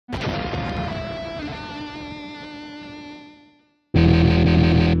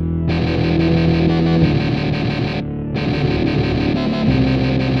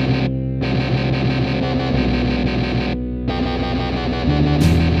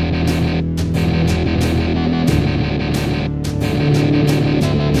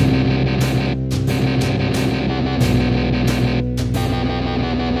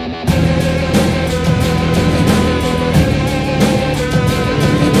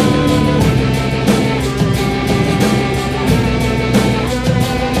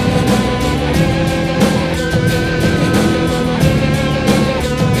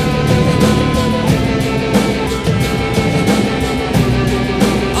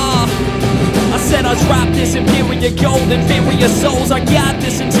drop this imperial gold, inferior souls. I got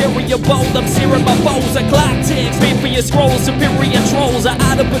this interior bold. I'm searing my foes. A clock ticks, feed for your scrolls. Superior trolls are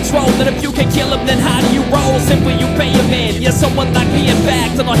out of patrol. And if you can kill them, then how do you roll? Simply you pay a man. Yeah, someone like me in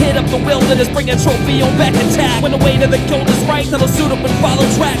fact. And I'll hit up the wilderness, bring a trophy on back attack. When the weight of the gold is right, then I'll suit up and follow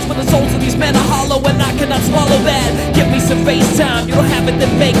tracks. But the souls of these men are hollow, and I cannot swallow that. Give me some face time, you don't have it,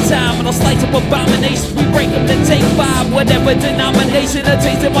 then make time. And I'll slice up abominations, we break them, then take five. Whatever denomination, a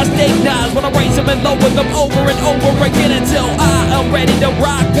taste of my steak knives. When I raise them and lower them over and over again until I am ready to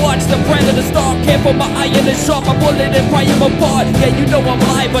rock. Watch the predator stalk, careful my iron is sharp. I pull it and pry him apart. Yeah, you know I'm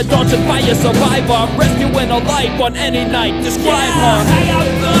live, but don't you fight a survivor. I'm rescuing a life on any night. Describe her. I got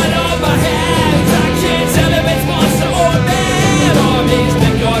blood on my hands. I can't tell if it's monster or man. Armies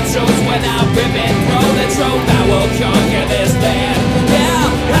been your truth when I rip and throw the truth. I will conquer this land.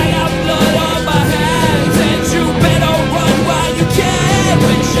 Yeah, I got blood on my hands, and you better run while you can.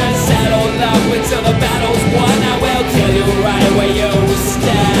 When you settle up until the battle's won, I will kill you right where you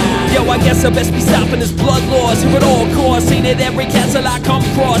stand. Yo, I guess I best be stopping this blood loss here at all costs. Seen it every castle I come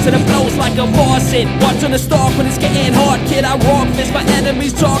across, and it flows like a faucet. Watching the stalk when it's getting hard, kid. I rock this, my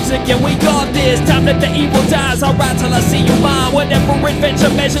enemies toxic, and we got this. Time that the evil dies, I'll ride till I see you mine. Whatever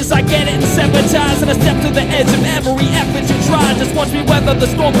adventure measures, I get it in 7 times. And I step to the edge of every effort you try. Just watch me weather the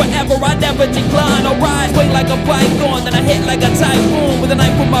storm forever, I never decline. I rise, wait like a python, then I hit like a typhoon. With a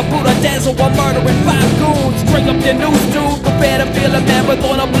knife from my boot, I dazzle while murdering 5 goons. Bring up your news, dude, prepare to feel a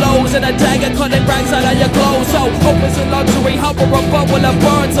marathon of blows. And a dagger cutting rags out of your clothes. So hope is a luxury, hover above while I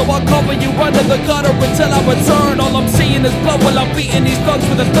burn. So I'll cover you under the gutter until I return. All I'm seeing is blood while I'm beating these thugs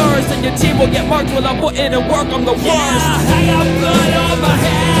with a thirst. And your team will get marked while I'm putting in work, I'm the worst. Yeah, I got blood on my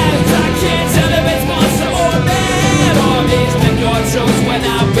hands. I can't tell if it's monster or man. Armies been your truth when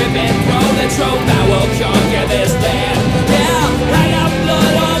I rip and throw the truth. I will conquer this land. Yeah, I got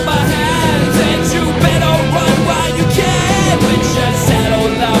blood on my hands, and you better run while you can. When you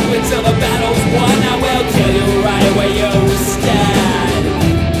settle up until the battle's won, I will kill you right where you stand.